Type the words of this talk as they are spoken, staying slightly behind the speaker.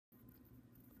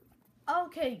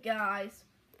Okay, guys,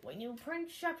 when you print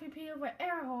Chef PP over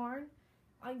airhorn,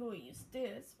 I'm going to use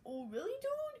this. Oh, really,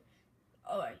 dude?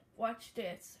 Alright, watch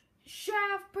this.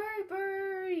 Chef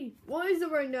PP! What is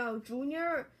it right now,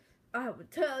 Junior? I have to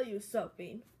tell you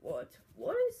something. What?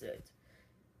 What is it?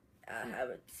 I have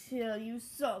to tell you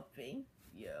something.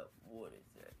 Yeah, what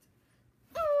is it?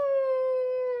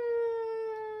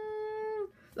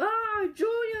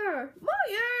 Junior!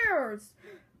 My ears!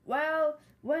 Well,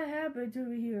 what happened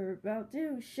to hear about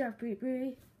you, Chef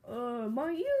PP?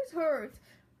 My ears hurt.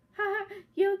 Haha,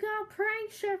 you got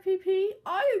pranked, Chef PP.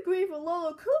 I agree with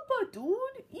Lola Koopa,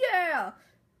 dude. Yeah,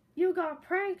 you got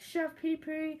pranked, Chef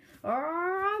PP.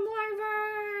 I'm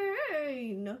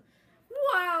leaving.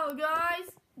 Wow, guys,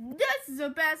 this is the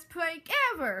best prank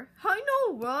ever. I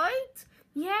know, right?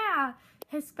 Yeah,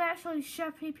 especially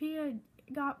Chef PP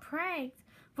got pranked.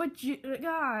 But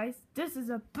guys, this is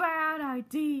a bad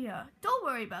idea. Don't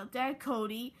worry about that,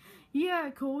 Cody. Yeah,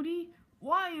 Cody,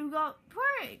 why you got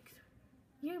pranked?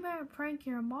 You better prank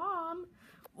your mom.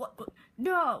 What?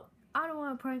 No, I don't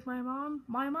want to prank my mom.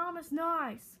 My mom is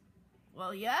nice.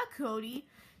 Well, yeah, Cody,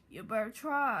 you better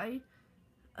try.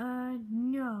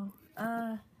 No.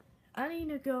 I need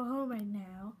to go home right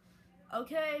now.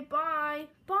 Okay, bye.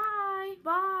 Bye.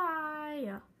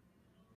 Bye.